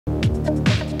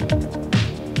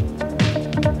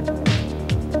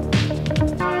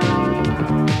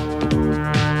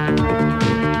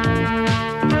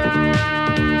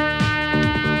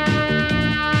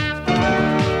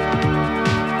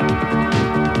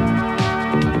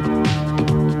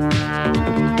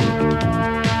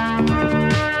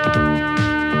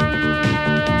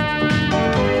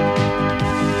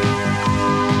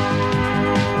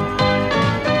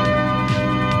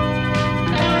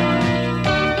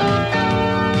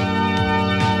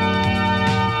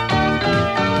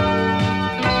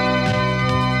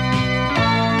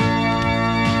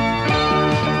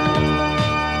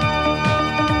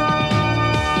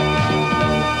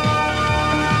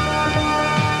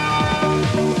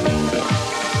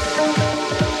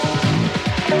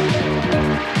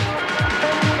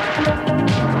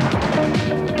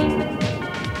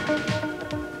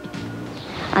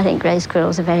I think grey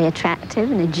squirrels are very attractive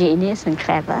and ingenious and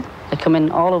clever. They come in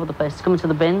all over the place. They come into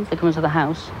the bins, they come into the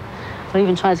house, or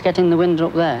even try to get in the window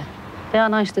up there. They are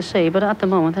nice to see, but at the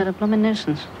moment they're a blooming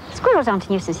nuisance. Squirrels aren't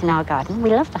a nuisance in our garden.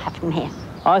 We love to have them here.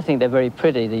 I think they're very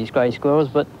pretty, these grey squirrels,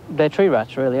 but they're tree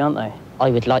rats, really, aren't they? I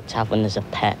would like to have one as a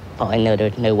pet, but I know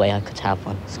there's no way I could have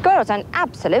one. Squirrels are an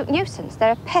absolute nuisance.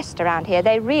 They're a pest around here.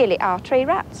 They really are tree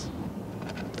rats.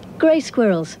 Grey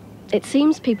squirrels. It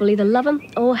seems people either love them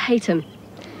or hate them.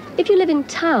 If you live in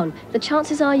town, the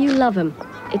chances are you love them.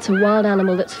 It's a wild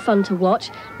animal that's fun to watch,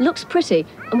 looks pretty,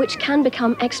 and which can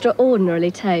become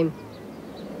extraordinarily tame.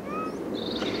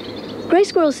 Grey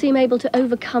squirrels seem able to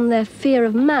overcome their fear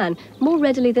of man more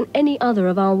readily than any other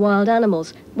of our wild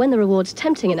animals, when the reward's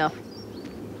tempting enough.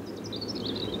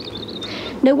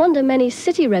 No wonder many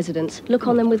city residents look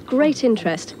on them with great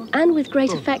interest and with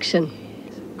great affection.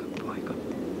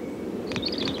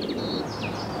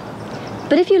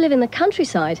 But if you live in the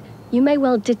countryside, you may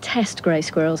well detest grey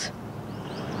squirrels.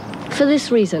 For this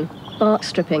reason, bark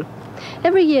stripping.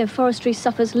 Every year, forestry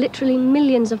suffers literally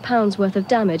millions of pounds worth of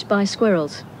damage by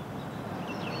squirrels.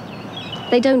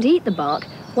 They don't eat the bark.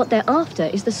 What they're after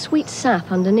is the sweet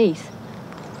sap underneath.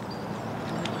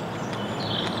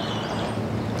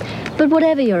 But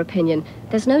whatever your opinion,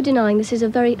 there's no denying this is a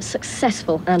very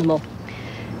successful animal.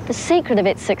 The secret of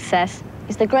its success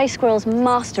is the grey squirrel's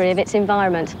mastery of its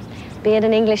environment. Be it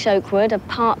an English oak wood, a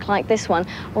park like this one,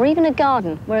 or even a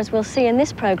garden, whereas we'll see in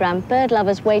this programme, bird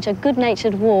lovers wage a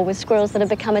good-natured war with squirrels that have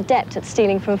become adept at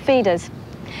stealing from feeders.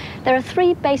 There are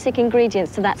three basic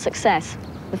ingredients to that success.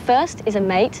 The first is a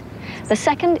mate, the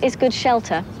second is good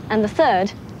shelter, and the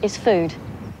third is food.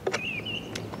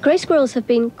 Grey squirrels have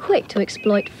been quick to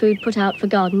exploit food put out for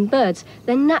garden birds.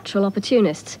 They're natural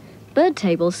opportunists. Bird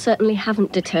tables certainly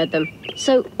haven't deterred them.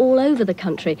 So all over the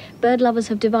country, bird lovers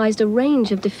have devised a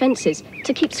range of defences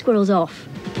to keep squirrels off.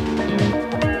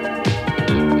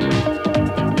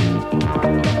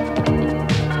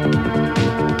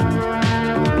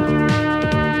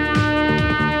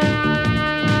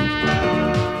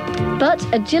 But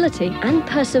agility and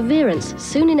perseverance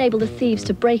soon enable the thieves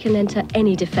to break and enter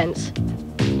any defence.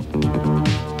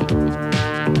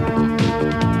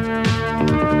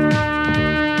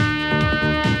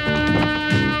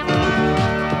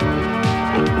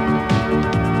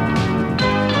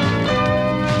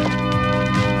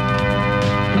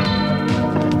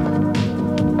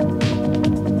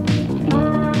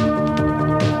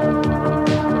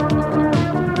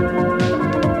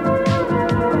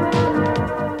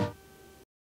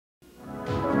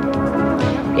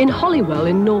 In Holywell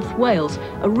in North Wales,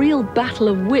 a real battle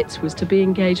of wits was to be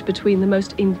engaged between the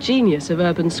most ingenious of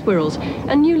urban squirrels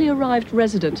and newly arrived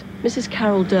resident, Mrs.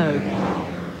 Carol Doe.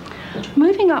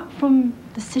 Moving up from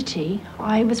the city,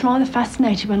 I was rather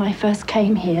fascinated when I first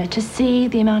came here to see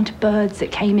the amount of birds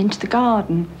that came into the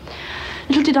garden.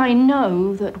 Little did I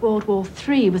know that World War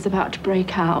III was about to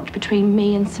break out between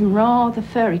me and some rather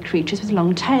furry creatures with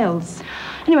long tails.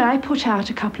 Anyway, I put out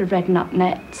a couple of red nut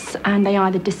nets and they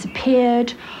either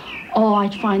disappeared or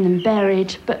I'd find them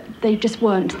buried, but they just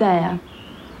weren't there.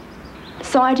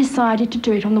 So I decided to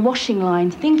do it on the washing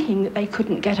line, thinking that they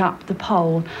couldn't get up the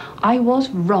pole. I was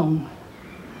wrong.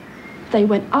 They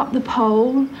went up the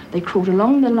pole, they crawled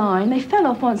along the line, they fell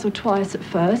off once or twice at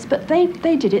first, but they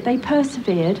did it, they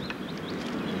persevered.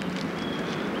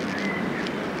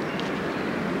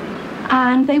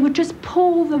 And they would just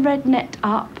pull the red net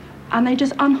up and they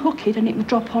just unhook it and it would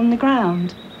drop on the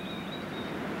ground.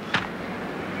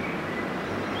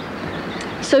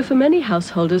 So for many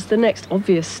householders, the next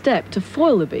obvious step to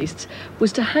foil the beasts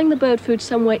was to hang the bird food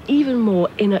somewhere even more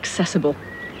inaccessible.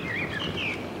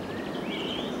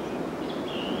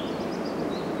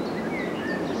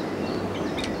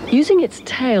 Using its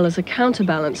tail as a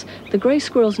counterbalance, the grey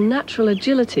squirrel's natural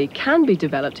agility can be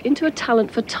developed into a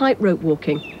talent for tightrope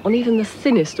walking on even the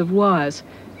thinnest of wires.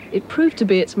 It proved to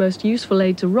be its most useful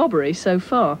aid to robbery so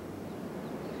far.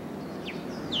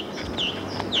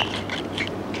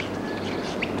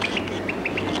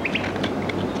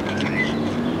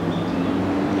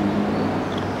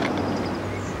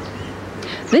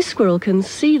 This squirrel can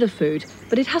see the food,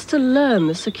 but it has to learn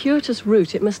the circuitous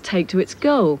route it must take to its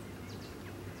goal.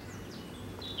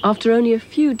 After only a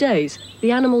few days,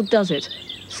 the animal does it,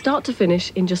 start to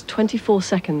finish in just 24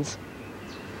 seconds.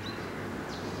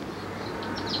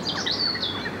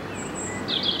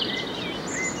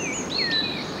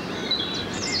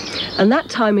 And that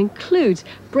time includes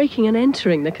breaking and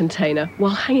entering the container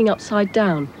while hanging upside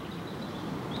down.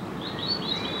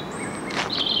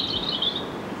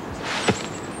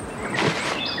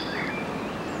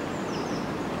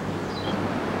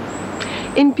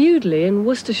 In Bewdley in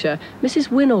Worcestershire, Mrs.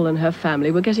 Winnell and her family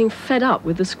were getting fed up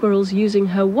with the squirrels using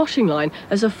her washing line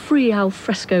as a free al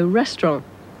fresco restaurant.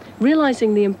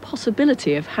 Realising the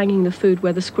impossibility of hanging the food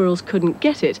where the squirrels couldn't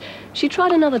get it, she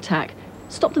tried another tack: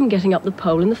 stop them getting up the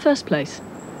pole in the first place.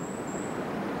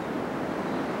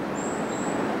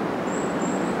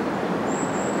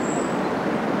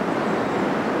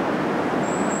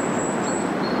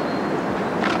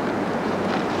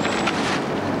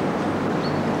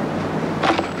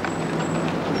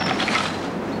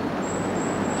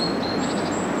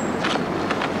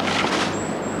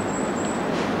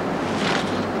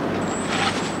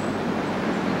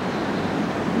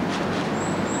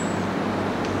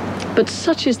 But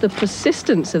such is the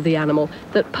persistence of the animal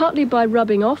that partly by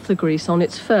rubbing off the grease on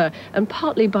its fur and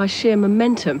partly by sheer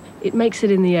momentum, it makes it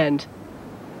in the end.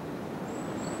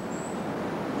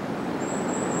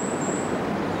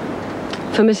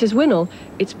 For Mrs. Winnell,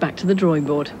 it's back to the drawing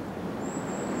board.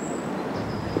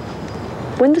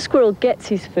 When the squirrel gets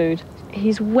his food,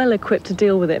 he's well equipped to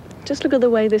deal with it. Just look at the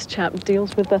way this chap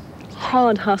deals with the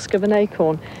hard husk of an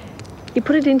acorn. You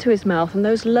put it into his mouth and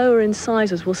those lower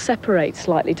incisors will separate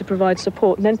slightly to provide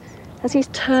support, and then as he's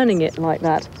turning it like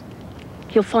that,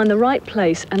 he'll find the right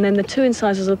place, and then the two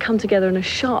incisors will come together in a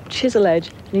sharp chisel edge,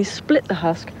 and he's split the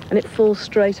husk and it falls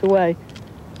straight away.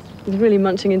 He's really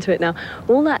munching into it now.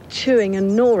 All that chewing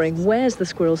and gnawing wears the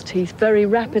squirrel's teeth very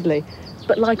rapidly,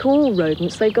 but like all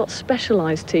rodents, they've got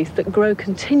specialised teeth that grow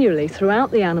continually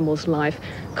throughout the animal's life,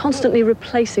 constantly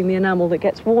replacing the enamel that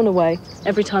gets worn away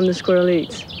every time the squirrel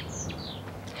eats.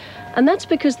 And that's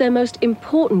because their most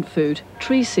important food,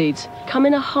 tree seeds, come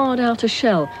in a hard outer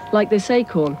shell, like this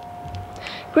acorn.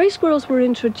 Grey squirrels were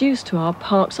introduced to our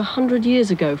parks 100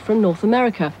 years ago from North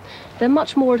America. They're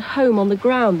much more at home on the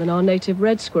ground than our native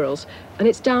red squirrels, and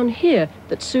it's down here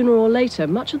that sooner or later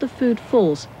much of the food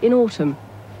falls in autumn.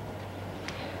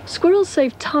 Squirrels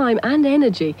save time and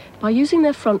energy by using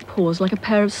their front paws like a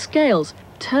pair of scales,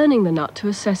 turning the nut to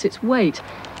assess its weight.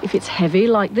 If it's heavy,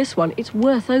 like this one, it's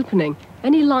worth opening.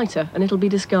 Any lighter and it'll be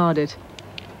discarded.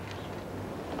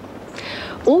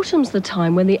 Autumn's the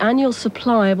time when the annual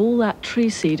supply of all that tree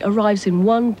seed arrives in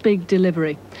one big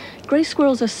delivery. Grey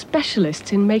squirrels are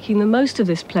specialists in making the most of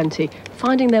this plenty,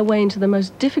 finding their way into the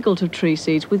most difficult of tree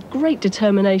seeds with great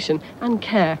determination and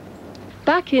care.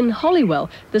 Back in Holywell,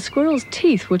 the squirrel's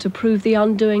teeth were to prove the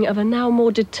undoing of a now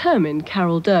more determined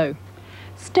Carol Doe.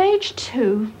 Stage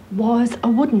 2 was a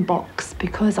wooden box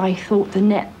because I thought the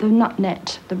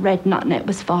red nut net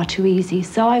was far too easy,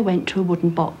 so I went to a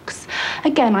wooden box.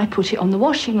 Again, I put it on the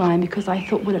washing line because I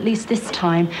thought, well, at least this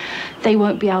time they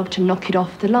won't be able to knock it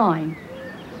off the line.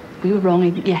 We were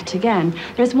wrong yet again.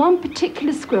 There's one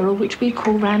particular squirrel which we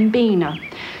call Rambina.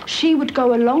 She would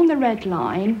go along the red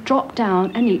line, drop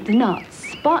down and eat the nuts,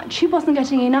 but she wasn't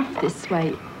getting enough this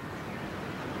way.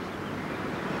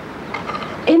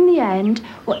 In the end,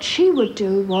 what she would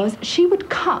do was she would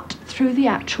cut through the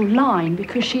actual line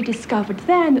because she discovered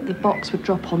then that the box would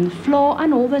drop on the floor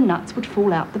and all the nuts would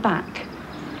fall out the back.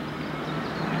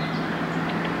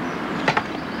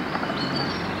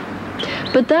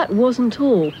 But that wasn't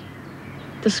all.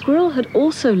 The squirrel had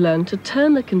also learned to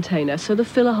turn the container so the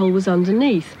filler hole was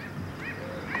underneath,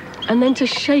 and then to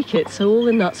shake it so all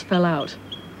the nuts fell out.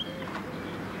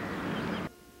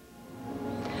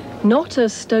 Not a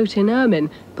stoat in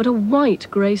ermine, but a white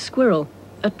grey squirrel,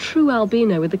 a true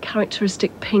albino with the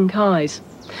characteristic pink eyes.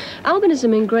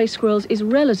 Albinism in grey squirrels is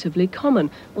relatively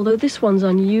common, although this one's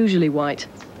unusually white.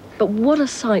 But what a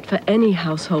sight for any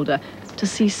householder to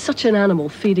see such an animal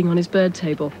feeding on his bird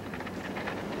table.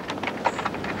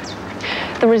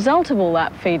 The result of all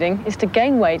that feeding is to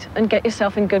gain weight and get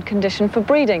yourself in good condition for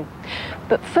breeding.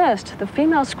 But first, the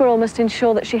female squirrel must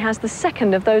ensure that she has the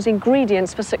second of those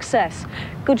ingredients for success: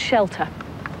 good shelter.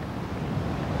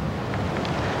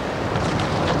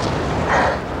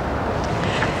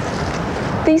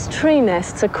 These tree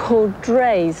nests are called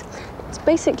drays. It's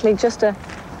basically just a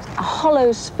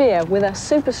hollow sphere with a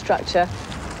superstructure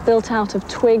built out of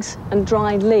twigs and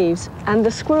dried leaves, and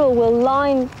the squirrel will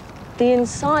line the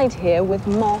inside here with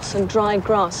moss and dry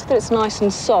grass so that it's nice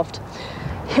and soft.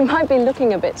 It might be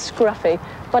looking a bit scruffy,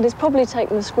 but it's probably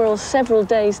taken the squirrels several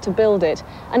days to build it,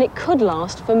 and it could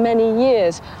last for many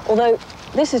years, although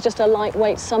this is just a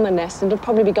lightweight summer nest and it'll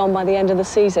probably be gone by the end of the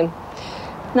season.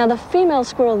 Now, the female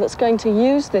squirrel that's going to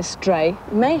use this dray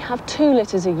may have 2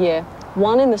 litters a year,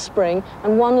 one in the spring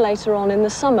and one later on in the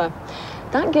summer.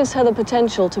 That gives her the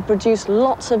potential to produce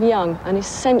lots of young and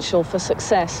essential for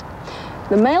success.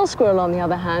 The male squirrel, on the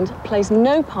other hand, plays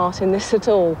no part in this at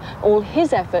all. All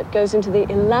his effort goes into the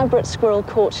elaborate squirrel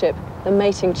courtship, the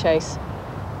mating chase.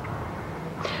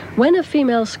 When a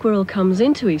female squirrel comes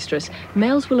into estrus,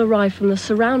 males will arrive from the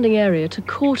surrounding area to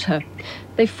court her.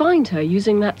 They find her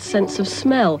using that sense of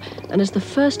smell, and as the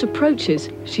first approaches,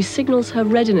 she signals her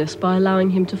readiness by allowing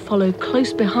him to follow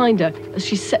close behind her as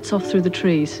she sets off through the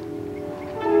trees.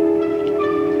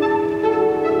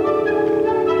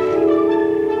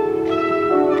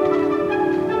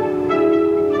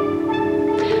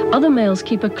 Other males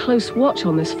keep a close watch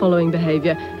on this following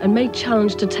behaviour and may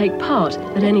challenge to take part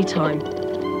at any time.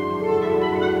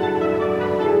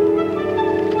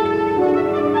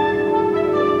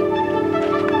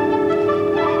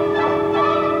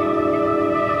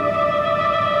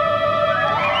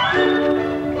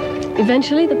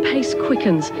 Eventually, the pace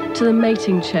quickens to the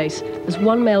mating chase as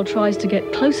one male tries to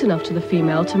get close enough to the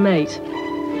female to mate.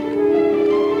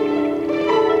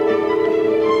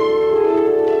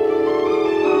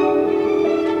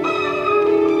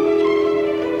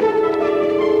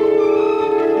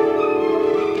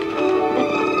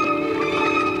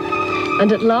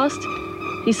 And at last,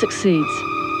 he succeeds.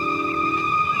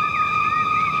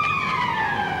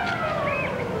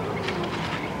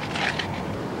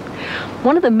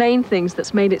 One of the main things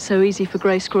that's made it so easy for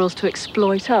grey squirrels to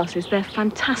exploit us is their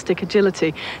fantastic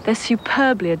agility. They're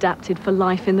superbly adapted for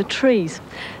life in the trees.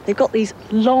 They've got these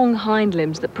long hind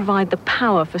limbs that provide the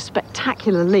power for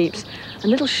spectacular leaps,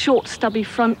 and little short stubby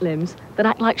front limbs that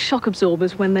act like shock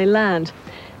absorbers when they land.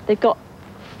 They've got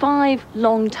 5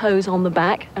 long toes on the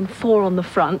back and 4 on the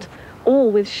front, all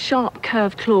with sharp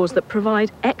curved claws that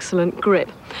provide excellent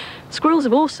grip. Squirrels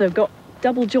have also got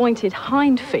double jointed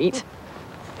hind feet,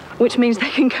 which means they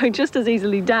can go just as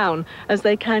easily down as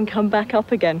they can come back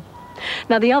up again.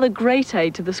 Now, the other great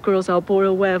aid to the squirrel's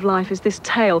arboreal way of life is this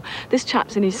tail. This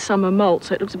chap's in his summer molt,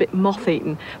 so it looks a bit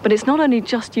moth-eaten. But it's not only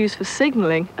just used for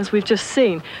signalling, as we've just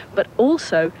seen, but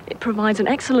also it provides an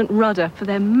excellent rudder for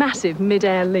their massive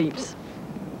mid-air leaps.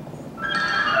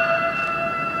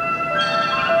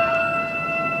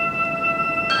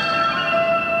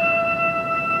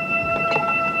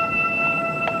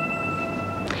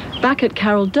 Back at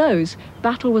Carol Doe's,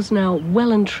 battle was now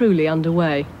well and truly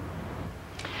underway.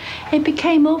 It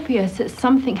became obvious that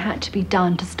something had to be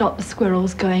done to stop the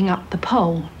squirrels going up the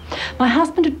pole. My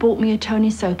husband had bought me a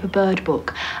Tony Soper bird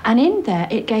book, and in there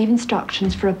it gave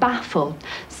instructions for a baffle.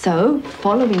 So,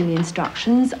 following the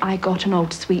instructions, I got an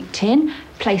old sweet tin,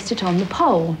 placed it on the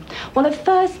pole. Well, at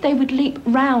first they would leap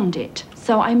round it,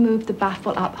 so I moved the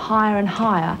baffle up higher and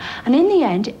higher, and in the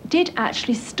end it did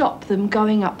actually stop them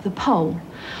going up the pole.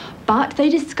 But they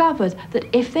discovered that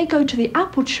if they go to the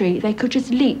apple tree, they could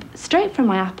just leap straight from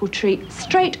my apple tree,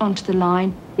 straight onto the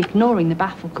line, ignoring the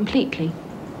baffle completely.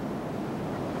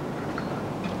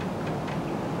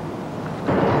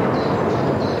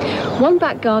 One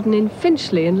back garden in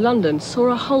Finchley in London saw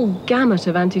a whole gamut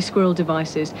of anti-squirrel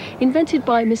devices invented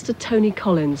by Mr. Tony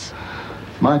Collins.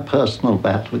 My personal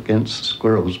battle against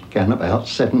squirrels began about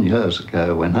 7 years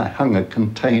ago when I hung a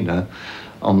container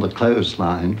on the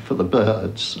clothesline for the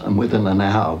birds, and within an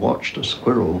hour watched a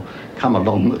squirrel come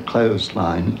along the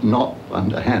clothesline, not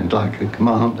underhand like a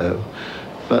commando,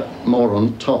 but more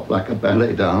on top like a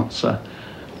ballet dancer,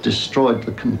 destroyed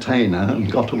the container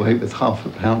and got away with ½ a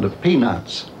pound of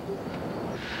peanuts.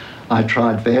 I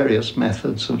tried various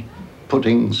methods of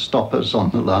putting stoppers on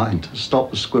the line to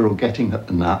stop the squirrel getting at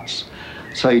the nuts,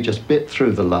 so he just bit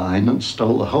through the line and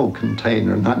stole the whole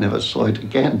container, and I never saw it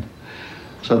again.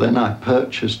 So then I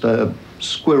purchased a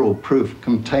squirrel-proof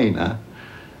container,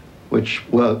 which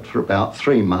worked for about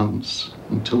 3 months,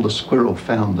 until the squirrel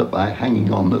found that by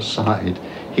hanging on the side,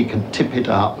 he could tip it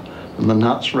up and the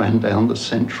nuts ran down the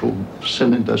central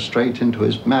cylinder straight into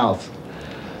his mouth.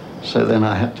 So then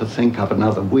I had to think up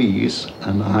another wheeze,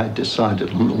 and I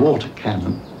decided on the water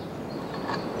cannon.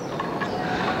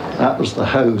 That was the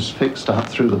hose fixed up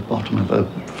through the bottom of a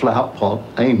flower pot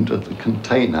aimed at the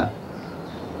container.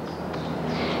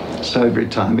 So every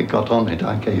time he got on it,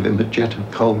 I gave him a jet of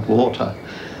cold water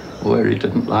where he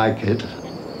didn't like it.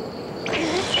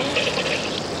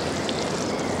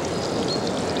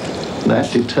 That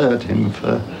deterred him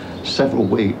for several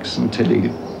weeks until he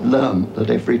learned that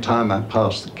every time I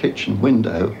passed the kitchen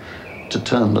window to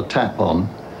turn the tap on,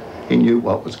 he knew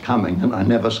what was coming, and I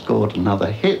never scored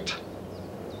another hit.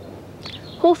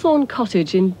 Hawthorne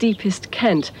Cottage in deepest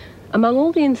Kent. Among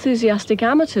all the enthusiastic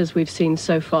amateurs we've seen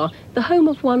so far, the home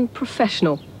of one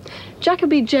professional.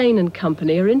 Jacoby Jane and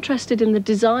Company are interested in the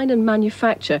design and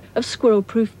manufacture of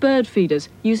squirrel-proof bird feeders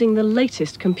using the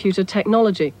latest computer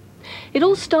technology. It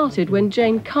all started when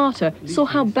Jane Carter saw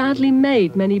how badly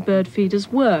made many bird feeders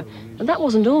were, and that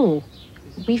wasn't all.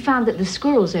 We found that the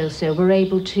squirrels also were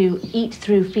able to eat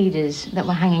through feeders that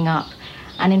were hanging up,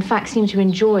 and in fact seem to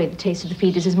enjoy the taste of the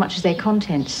feeders as much as their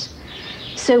contents.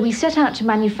 So we set out to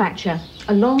manufacture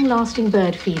a long-lasting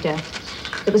bird feeder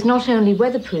that was not only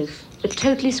weatherproof, but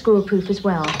totally squirrel-proof as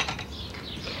well.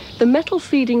 The metal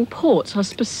feeding ports are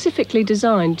specifically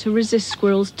designed to resist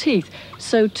squirrels' teeth,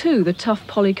 so too the tough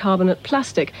polycarbonate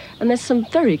plastic, and there's some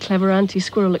very clever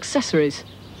anti-squirrel accessories.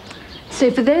 So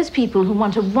for those people who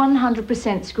want a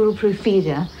 100% squirrel-proof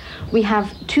feeder, we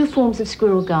have two forms of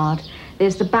squirrel guard.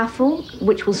 There's the baffle,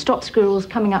 which will stop squirrels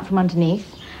coming up from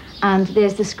underneath, and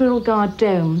there's the squirrel guard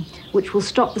dome, which will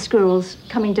stop the squirrels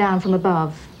coming down from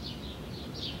above.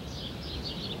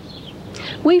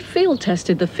 We field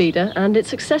tested the feeder and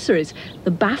its accessories. The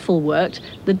baffle worked,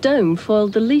 the dome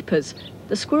foiled the leapers.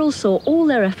 The squirrels saw all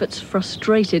their efforts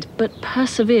frustrated, but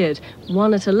persevered,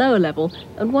 one at a lower level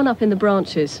and one up in the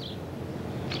branches.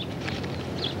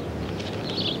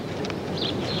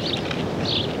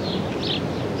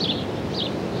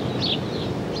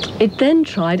 It then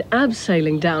tried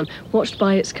abseiling down, watched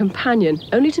by its companion,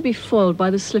 only to be foiled by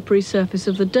the slippery surface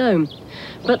of the dome.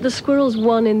 But the squirrels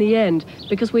won in the end,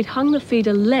 because we'd hung the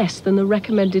feeder less than the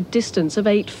recommended distance of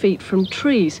 8 feet from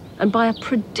trees, and by a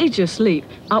prodigious leap,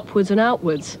 upwards and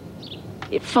outwards.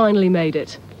 It finally made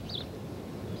it.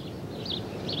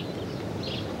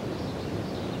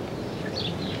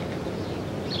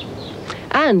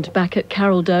 And back at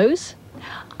Carol Doe's,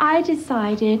 I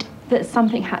decided that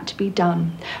something had to be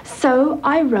done. So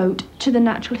I wrote to the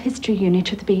Natural History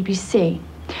Unit of the BBC.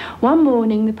 One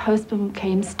morning, the postman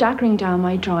came staggering down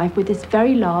my drive with this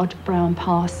very large brown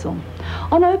parcel.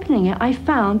 On opening it, I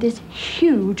found this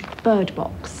huge bird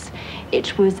box.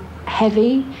 It was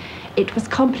heavy, it was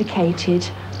complicated,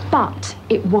 but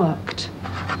it worked.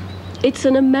 It's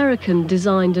an American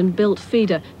designed and built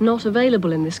feeder, not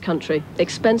available in this country.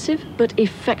 Expensive, but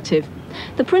effective.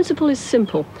 The principle is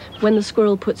simple. When the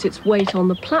squirrel puts its weight on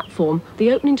the platform,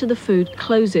 the opening to the food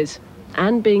closes.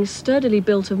 And being sturdily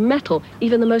built of metal,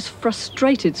 even the most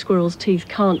frustrated squirrel's teeth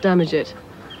can't damage it.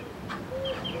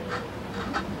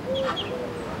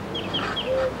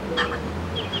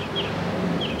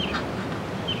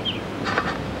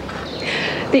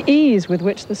 The ease with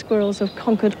which the squirrels have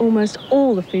conquered almost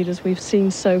all the feeders we've seen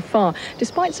so far,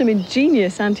 despite some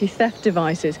ingenious anti-theft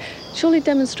devices, surely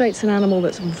demonstrates an animal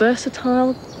that's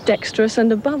versatile, dexterous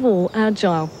and above all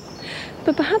agile.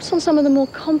 But perhaps on some of the more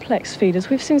complex feeders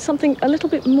we've seen something a little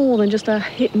bit more than just a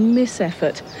hit-and-miss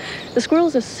effort. The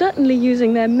squirrels are certainly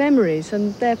using their memories,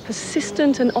 and their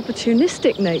persistent and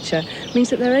opportunistic nature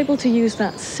means that they're able to use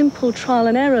that simple trial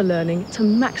and error learning to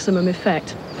maximum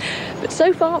effect. But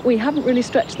so far we haven't really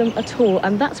stretched them at all,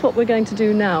 and that's what we're going to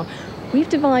do now. We've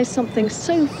devised something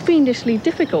so fiendishly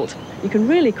difficult, you can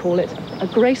really call it a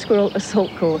grey squirrel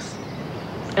assault course.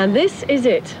 And this is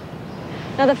it.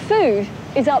 Now the food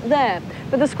is up there,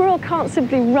 but the squirrel can't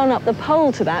simply run up the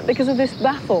pole to that because of this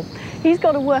baffle. He's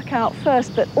got to work out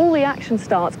first that all the action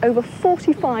starts over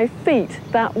 45 feet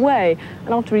that way,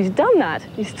 and after he's done that,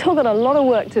 he's still got a lot of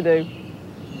work to do.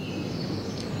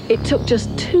 It took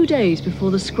just 2 days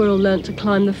before the squirrel learnt to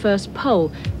climb the first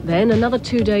pole, then another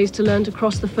 2 days to learn to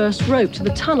cross the first rope to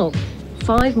the tunnel,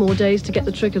 5 more days to get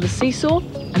the trick of the seesaw,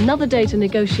 another day to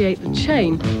negotiate the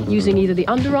chain using either the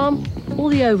underarm or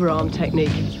the overarm technique.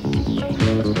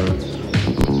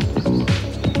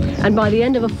 And by the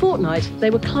end of a fortnight, they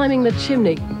were climbing the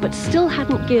chimney, but still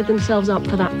hadn't geared themselves up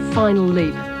for that final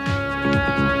leap.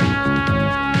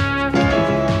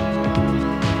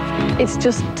 It's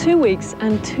just 2 weeks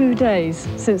and 2 days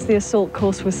since the assault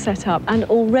course was set up, and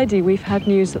already we've had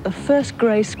news that the first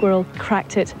grey squirrel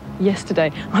cracked it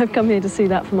yesterday. I've come here to see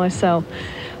that for myself.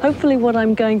 Hopefully what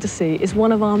I'm going to see is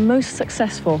one of our most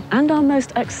successful and our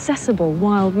most accessible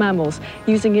wild mammals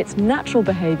using its natural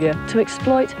behaviour to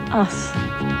exploit us.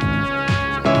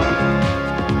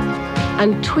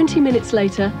 And 20 minutes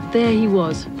later, there he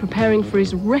was, preparing for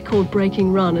his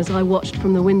record-breaking run as I watched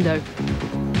from the window.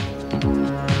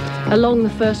 Along the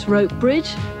first rope bridge,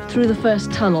 through the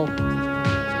first tunnel.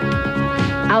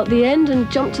 Out the end and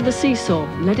jump to the seesaw,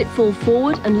 let it fall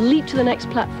forward and leap to the next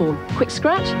platform. Quick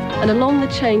scratch, and along the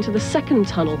chain to the second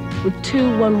tunnel with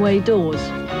 2 one-way doors.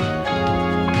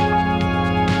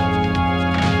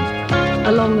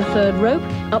 Along the third rope,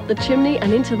 up the chimney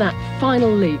and into that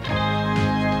final leap.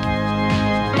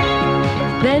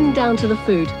 Then down to the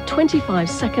food, 25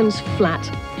 seconds flat.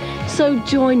 So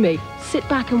join me, sit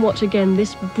back and watch again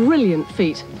this brilliant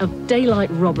feat of daylight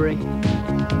robbery.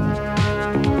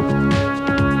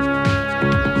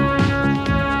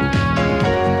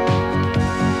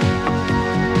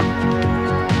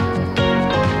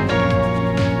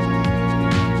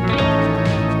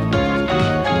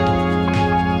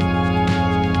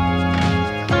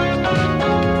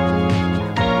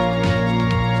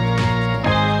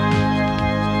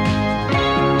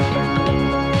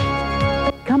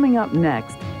 up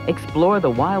next, explore the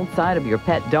wild side of your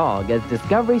pet dog as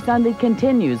Discovery Sunday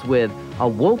continues with A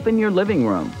Wolf in Your Living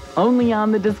Room, only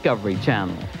on the Discovery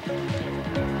Channel.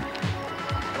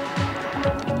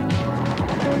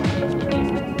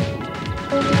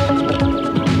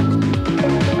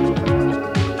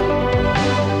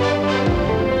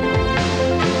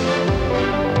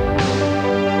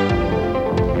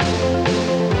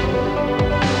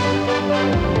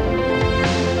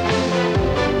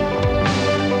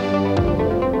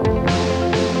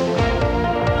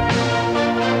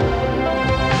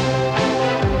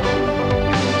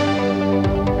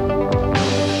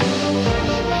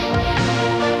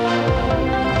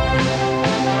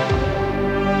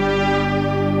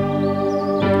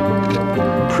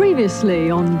 Previously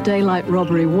on Daylight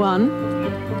Robbery 1.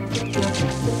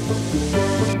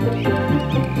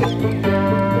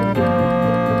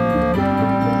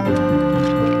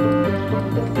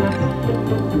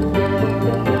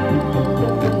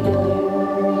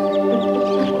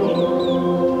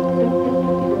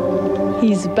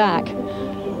 He's back.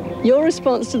 Your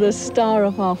response to the star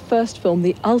of our first film,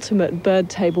 The Ultimate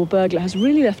Bird Table Burglar, has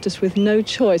really left us with no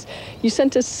choice. You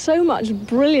sent us so much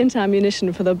brilliant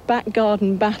ammunition for the back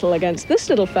garden battle against this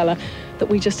little fella that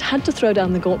we just had to throw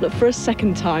down the gauntlet for a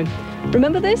second time.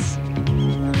 Remember this?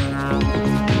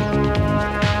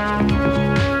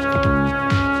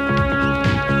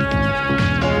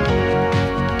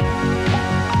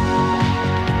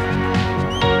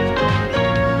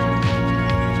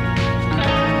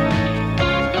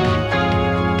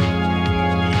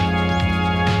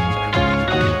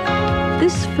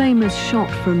 This famous shot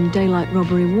from Daylight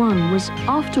Robbery 1 was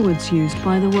afterwards used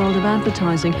by the world of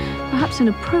advertising, perhaps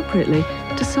inappropriately,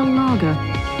 to sell lager.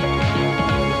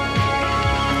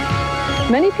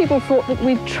 Many people thought that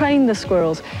we'd trained the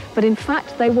squirrels, but in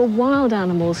fact they were wild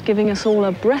animals, giving us all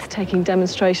a breathtaking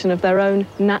demonstration of their own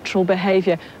natural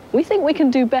behaviour. We think we can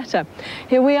do better.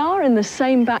 Here we are in the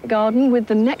same back garden with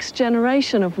the next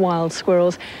generation of wild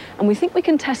squirrels, and we think we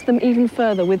can test them even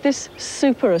further with this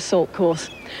super assault course.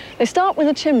 They start with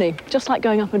a chimney, just like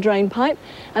going up a drain pipe,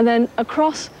 and then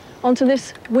across onto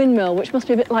this windmill, which must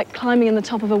be a bit like climbing in the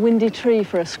top of a windy tree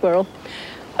for a squirrel,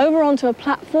 over onto a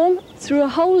platform, through a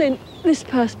hole in this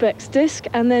perspex disc,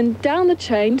 and then down the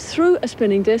chain, through a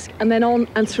spinning disc, and then on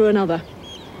and through another.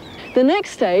 The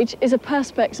next stage is a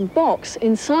perspex box,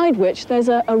 inside which there's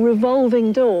a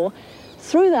revolving door,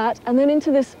 through that and then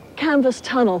into this canvas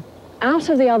tunnel, out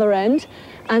of the other end,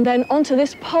 and then onto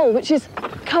this pole, which is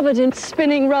covered in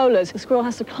spinning rollers. The squirrel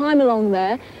has to climb along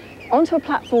there, onto a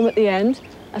platform at the end,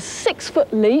 a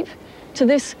 6-foot leap to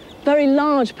this very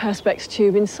large perspex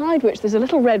tube, inside which there's a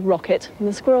little red rocket, and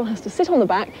the squirrel has to sit on the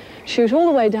back, shoot all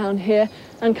the way down here,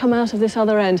 and come out of this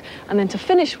other end, and then to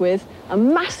finish with a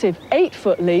massive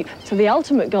 8-foot leap to the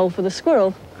ultimate goal for the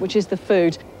squirrel, which is the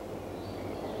food.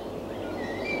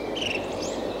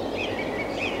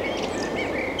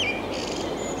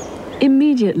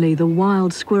 Immediately, the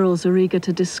wild squirrels are eager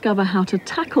to discover how to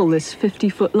tackle this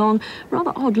 50-foot-long,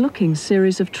 rather odd-looking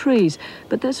series of trees,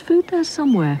 but there's food there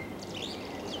somewhere.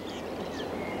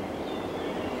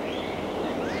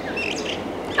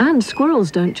 And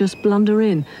squirrels don't just blunder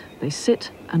in. They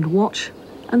sit and watch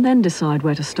and then decide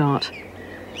where to start.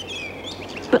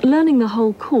 But learning the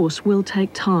whole course will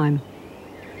take time.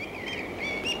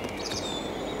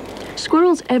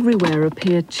 Squirrels everywhere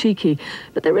appear cheeky,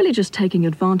 but they're really just taking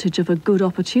advantage of a good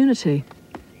opportunity.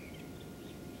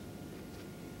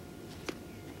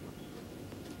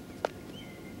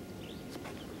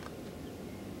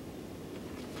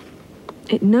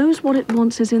 It knows what it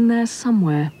wants is in there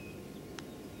somewhere.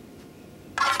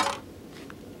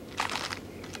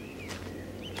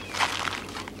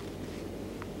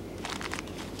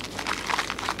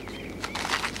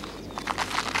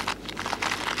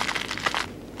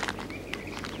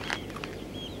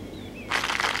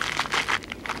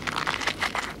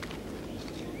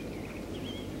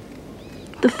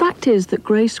 The fact is that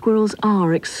grey squirrels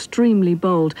are extremely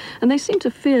bold, and they seem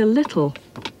to fear little.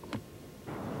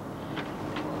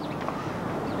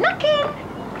 Look in!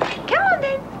 Come on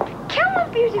then! Come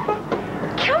on, beautiful!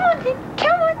 Come on then!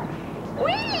 Come on!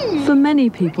 Whee! For many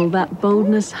people, that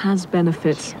boldness has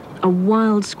benefits. A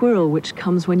wild squirrel which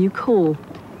comes when you call.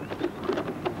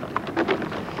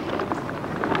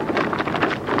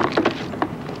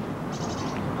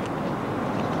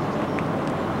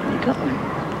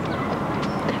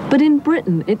 But in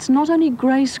Britain, it's not only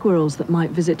grey squirrels that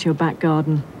might visit your back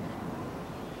garden.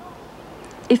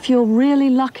 If you're really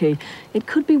lucky, it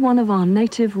could be one of our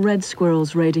native red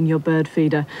squirrels raiding your bird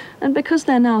feeder. And because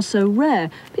they're now so rare,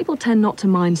 people tend not to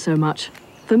mind so much.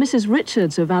 For Mrs.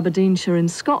 Richards of Aberdeenshire in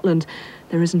Scotland,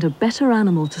 there isn't a better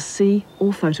animal to see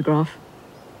or photograph.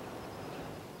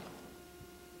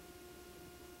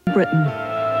 Britain.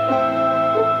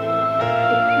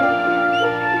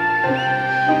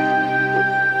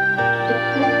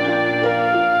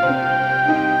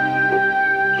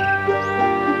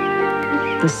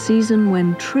 The season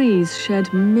when trees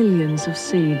shed millions of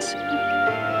seeds.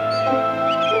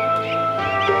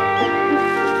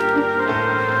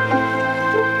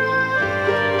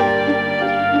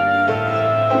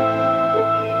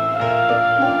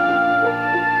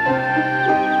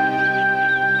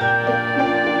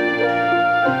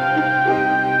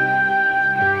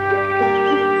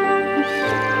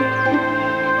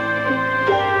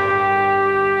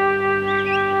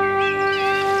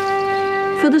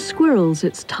 For the squirrels,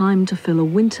 it's time to fill a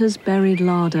winter's buried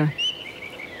larder.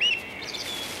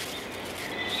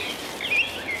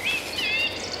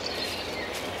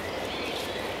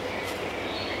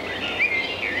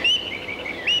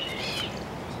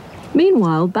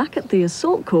 Meanwhile, back at the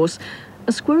assault course,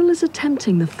 a squirrel is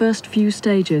attempting the first few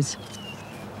stages.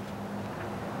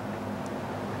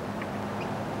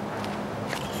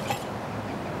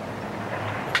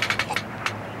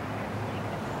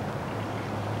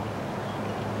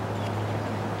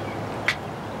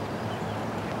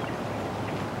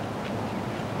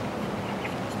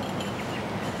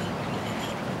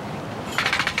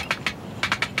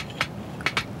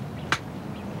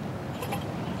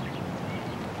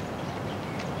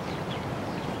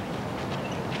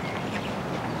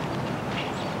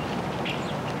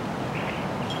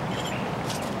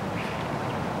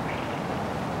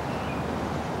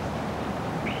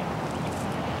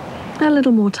 A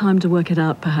little more time to work it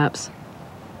out, perhaps.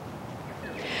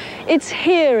 It's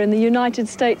here in the United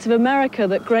States of America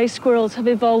that grey squirrels have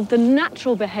evolved the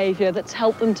natural behaviour that's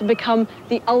helped them to become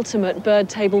the ultimate bird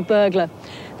table burglar.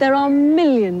 There are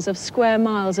millions of square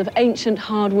miles of ancient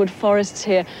hardwood forests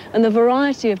here, and the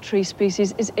variety of tree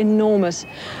species is enormous.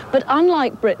 But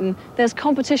unlike Britain, there's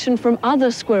competition from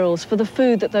other squirrels for the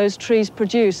food that those trees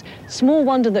produce. Small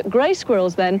wonder that grey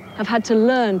squirrels, then, have had to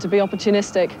learn to be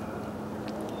opportunistic.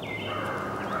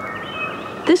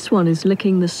 This one is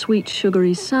licking the sweet,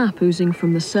 sugary sap oozing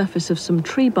from the surface of some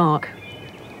tree bark.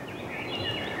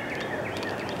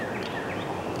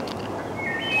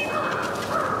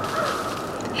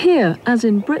 Here, as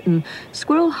in Britain,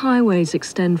 squirrel highways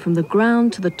extend from the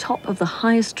ground to the top of the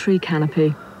highest tree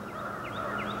canopy.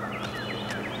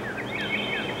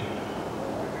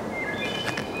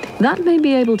 That may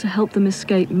be able to help them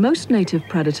escape most native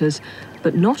predators,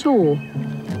 but not all.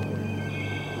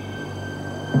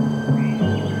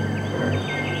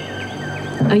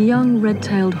 A young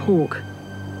red-tailed hawk.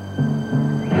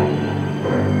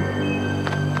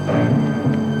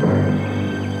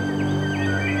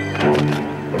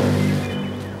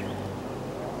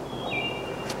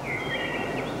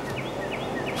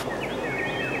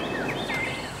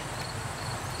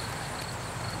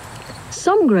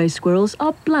 Some grey squirrels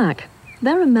are black.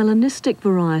 They're a melanistic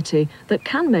variety that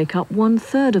can make up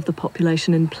 1/3 of the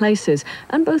population in places,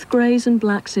 and both greys and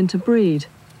blacks interbreed.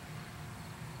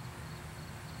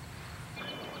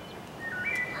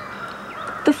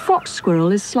 The fox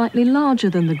squirrel is slightly larger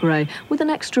than the grey, with an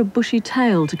extra bushy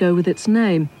tail to go with its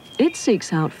name. It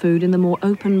seeks out food in the more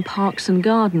open parks and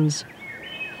gardens.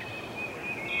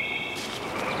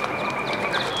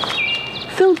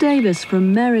 Phil Davis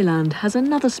from Maryland has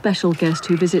another special guest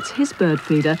who visits his bird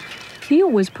feeder. He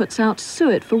always puts out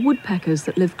suet for woodpeckers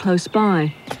that live close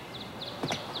by.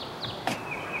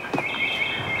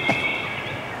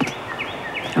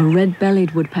 A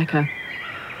red-bellied woodpecker.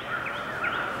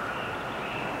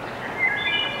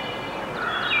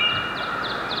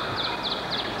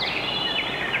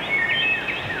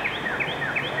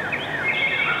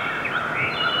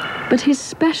 But his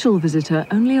special visitor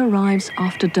only arrives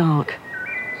after dark.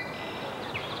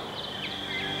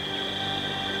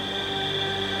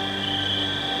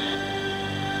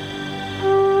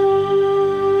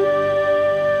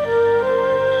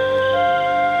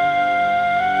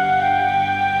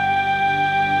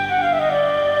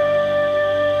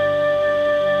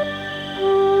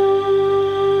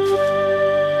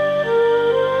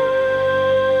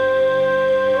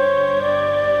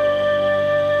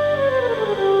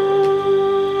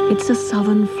 It's a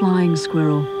southern flying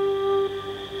squirrel.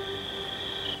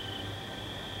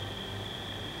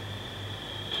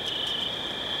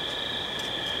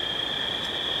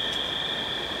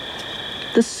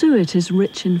 The suet is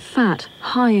rich in fat,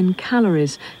 high in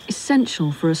calories,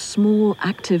 essential for a small,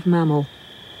 active mammal.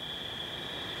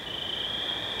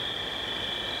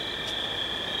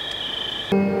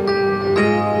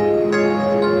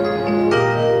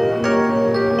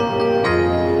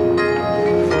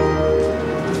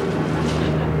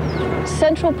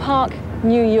 Park,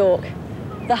 New York,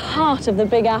 the heart of the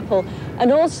Big Apple,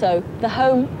 and also the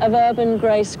home of urban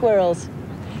grey squirrels.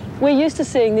 We're used to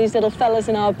seeing these little fellas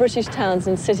in our British towns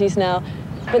and cities now,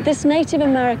 but this Native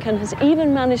American has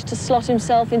even managed to slot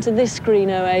himself into this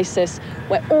green oasis,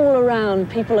 where all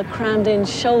around people are crammed in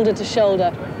shoulder to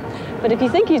shoulder. But if you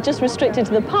think he's just restricted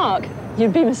to the park,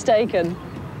 you'd be mistaken.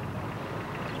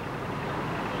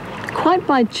 Quite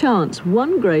by chance,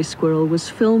 one grey squirrel was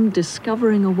filmed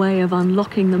discovering a way of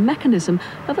unlocking the mechanism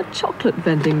of a chocolate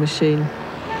vending machine.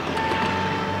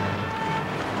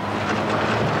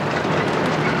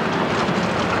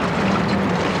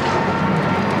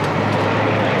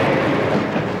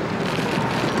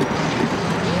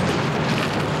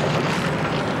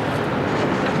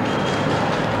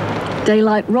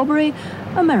 Daylight robbery,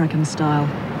 American style.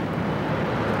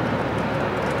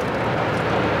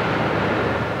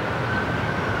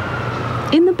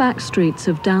 In the back streets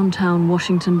of downtown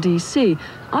Washington, D.C.,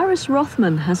 Iris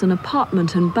Rothman has an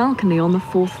apartment and balcony on the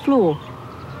 4th floor.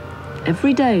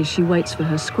 Every day she waits for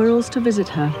her squirrels to visit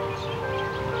her.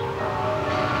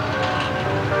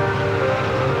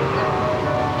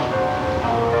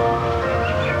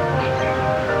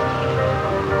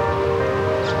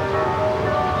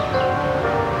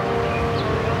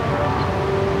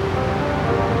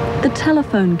 The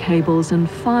telephone cables and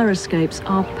fire escapes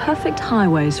are perfect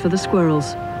highways for the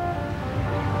squirrels.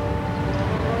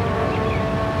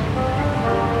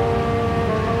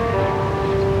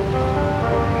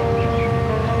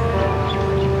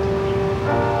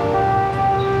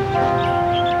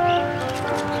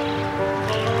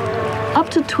 Up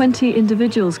to 20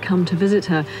 individuals come to visit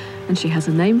her, and she has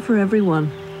a name for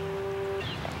everyone.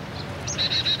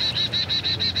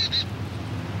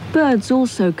 Birds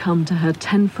also come to her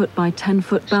 10-foot by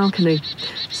 10-foot balcony.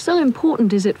 So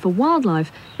important is it for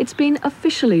wildlife, it's been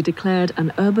officially declared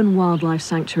an urban wildlife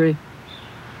sanctuary.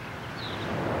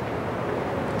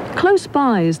 Close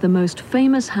by is the most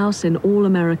famous house in all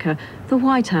America, the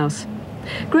White House.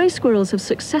 Grey squirrels have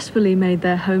successfully made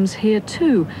their homes here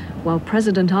too. While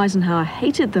President Eisenhower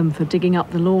hated them for digging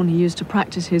up the lawn he used to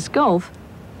practice his golf,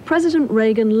 President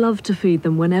Reagan loved to feed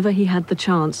them whenever he had the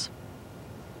chance.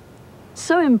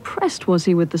 So impressed was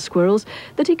he with the squirrels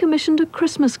that he commissioned a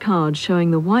Christmas card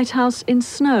showing the White House in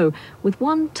snow with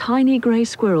one tiny grey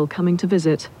squirrel coming to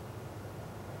visit.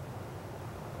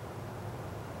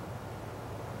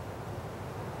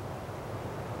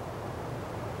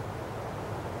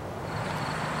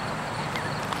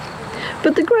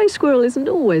 But the grey squirrel isn't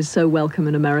always so welcome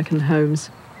in American homes.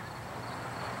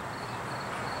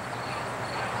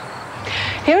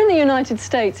 Here in the United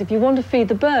States, if you want to feed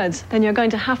the birds, then you're going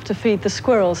to have to feed the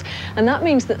squirrels. And that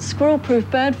means that squirrel-proof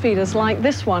bird feeders like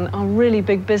this one are really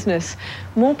big business.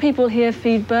 More people here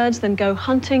feed birds than go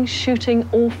hunting, shooting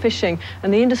or fishing.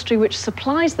 And the industry which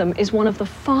supplies them is one of the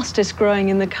fastest growing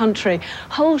in the country.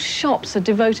 Whole shops are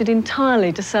devoted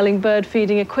entirely to selling bird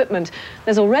feeding equipment.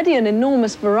 There's already an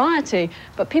enormous variety,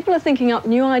 but people are thinking up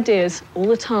new ideas all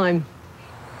the time.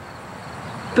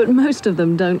 But most of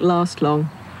them don't last long.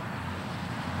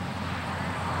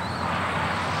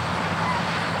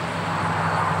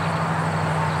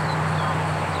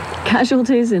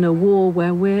 Casualties in a war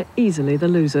where we're easily the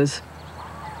losers.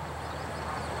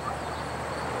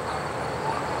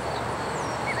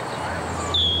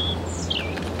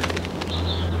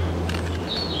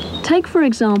 Take, for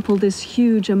example, this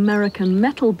huge American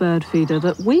metal bird feeder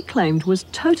that we claimed was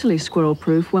totally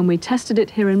squirrel-proof when we tested it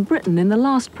here in Britain in the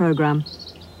last programme.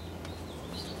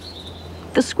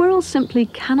 The squirrel simply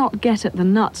cannot get at the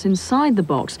nuts inside the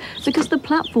box because the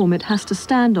platform it has to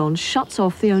stand on shuts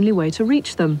off the only way to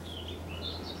reach them.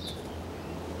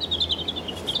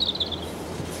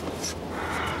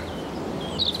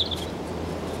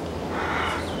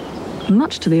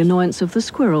 Much to the annoyance of the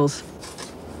squirrels.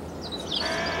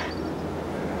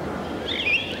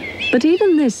 But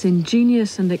even this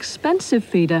ingenious and expensive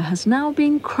feeder has now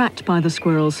been cracked by the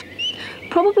squirrels.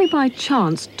 Probably by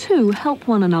chance, two help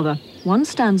one another. One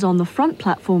stands on the front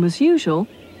platform as usual,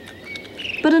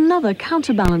 but another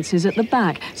counterbalances at the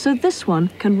back, so this one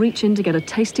can reach in to get a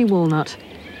tasty walnut.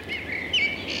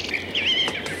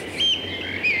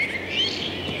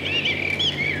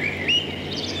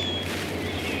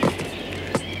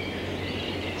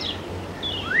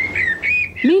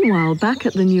 Meanwhile, back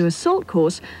at the new assault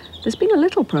course, there's been a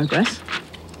little progress.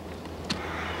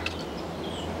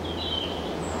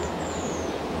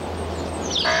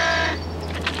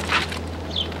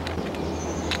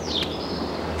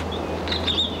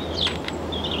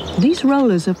 These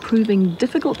rollers are proving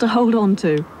difficult to hold on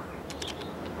to.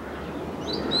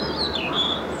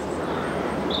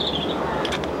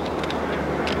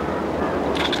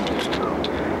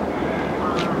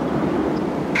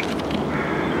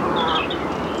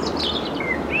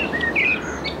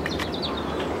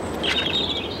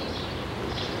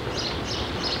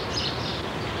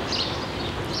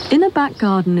 back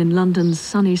garden in London's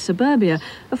sunny suburbia,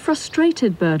 a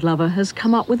frustrated bird lover has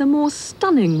come up with a more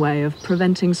stunning way of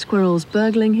preventing squirrels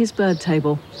burgling his bird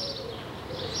table.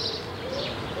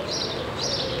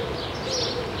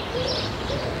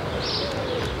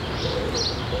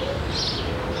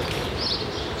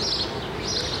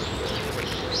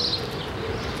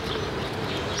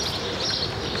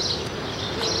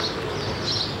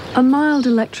 A mild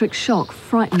electric shock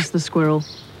frightens the squirrel.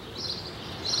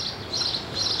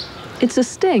 It's a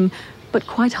sting, but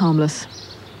quite harmless.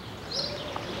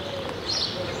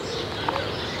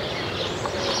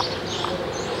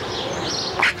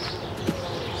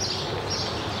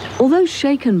 Although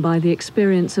shaken by the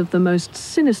experience of the most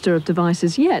sinister of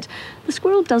devices yet, the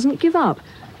squirrel doesn't give up.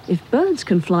 If birds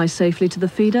can fly safely to the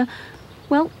feeder,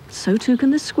 well, so too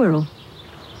can this squirrel.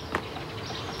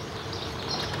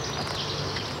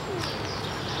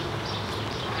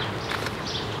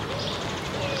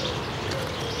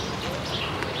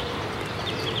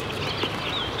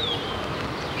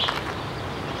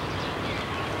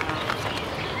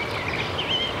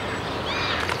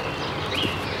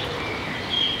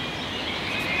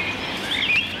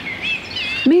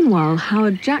 Meanwhile,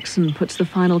 Howard Jackson puts the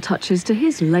final touches to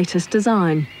his latest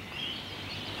design.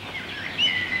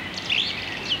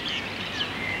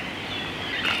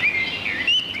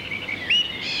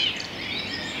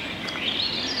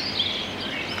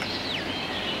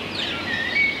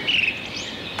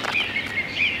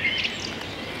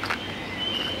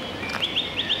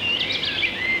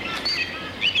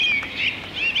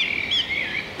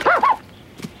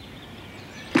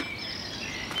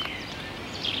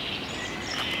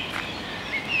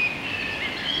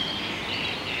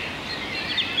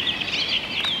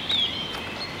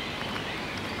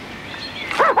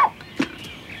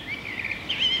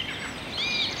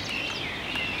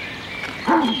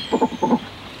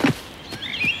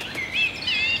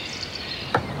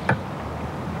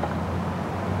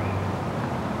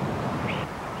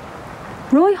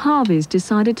 Roy Harvey's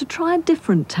decided to try a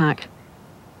different tack.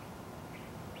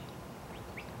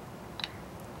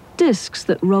 Discs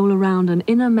that roll around an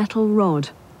inner metal rod.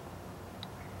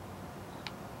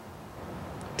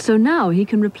 So now he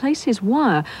can replace his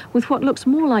wire with what looks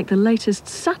more like the latest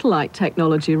satellite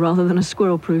technology rather than a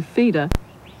squirrel-proof feeder.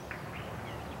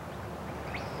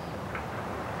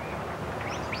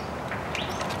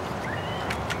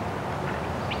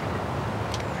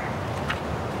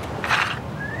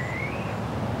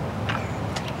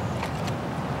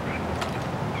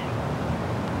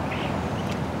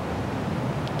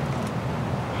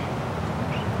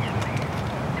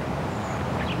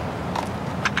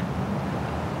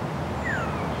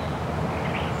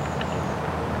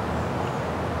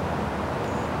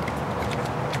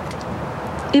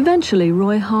 Eventually,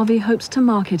 Roy Harvey hopes to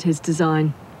market his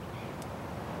design.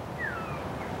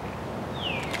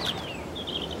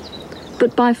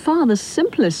 But by far the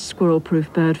simplest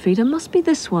squirrel-proof bird feeder must be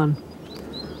this one.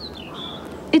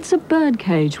 It's a bird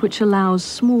cage which allows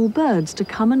small birds to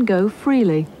come and go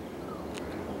freely.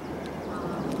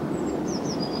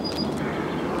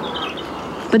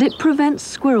 But it prevents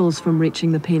squirrels from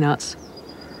reaching the peanuts.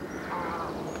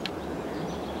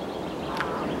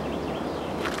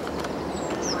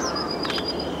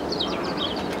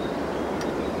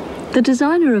 The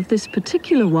designer of this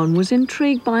particular one was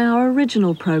intrigued by our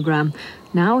original programme.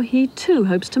 Now he too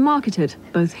hopes to market it,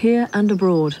 both here and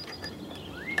abroad.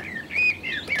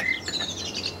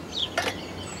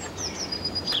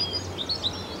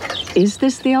 Is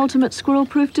this the ultimate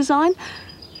squirrel-proof design?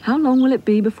 How long will it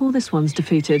be before this one's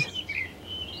defeated?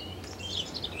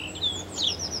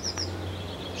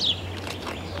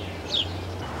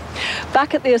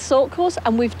 Back at the assault course,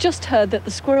 and we've just heard that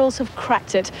the squirrels have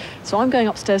cracked it, so I'm going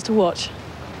upstairs to watch.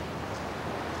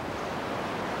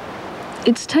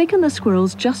 It's taken the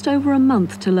squirrels just over a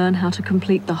month to learn how to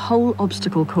complete the whole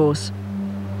obstacle course.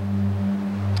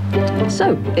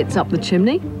 So, it's up the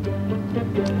chimney.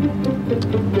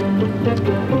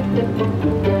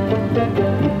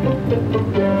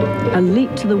 A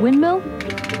leap to the windmill.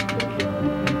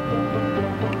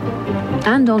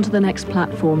 And onto the next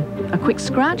platform. A quick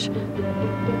scratch.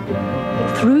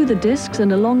 Through the discs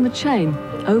and along the chain,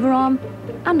 overarm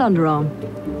and underarm.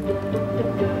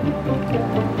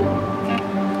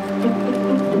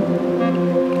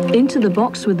 Into the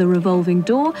box with the revolving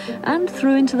door and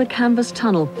through into the canvas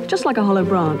tunnel, just like a hollow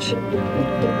branch.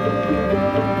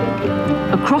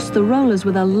 Across the rollers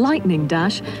with a lightning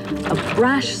dash, a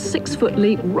brash 6-foot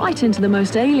leap right into the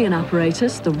most alien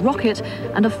apparatus, the rocket,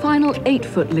 and a final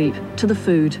 8-foot leap to the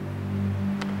food.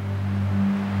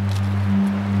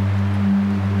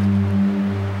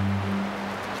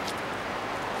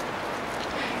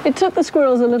 It took the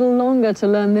squirrels a little longer to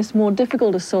learn this more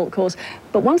difficult assault course,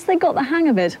 but once they got the hang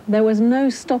of it, there was no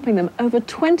stopping them. Over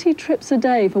 20 trips a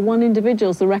day for one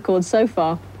individual's the record so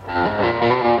far.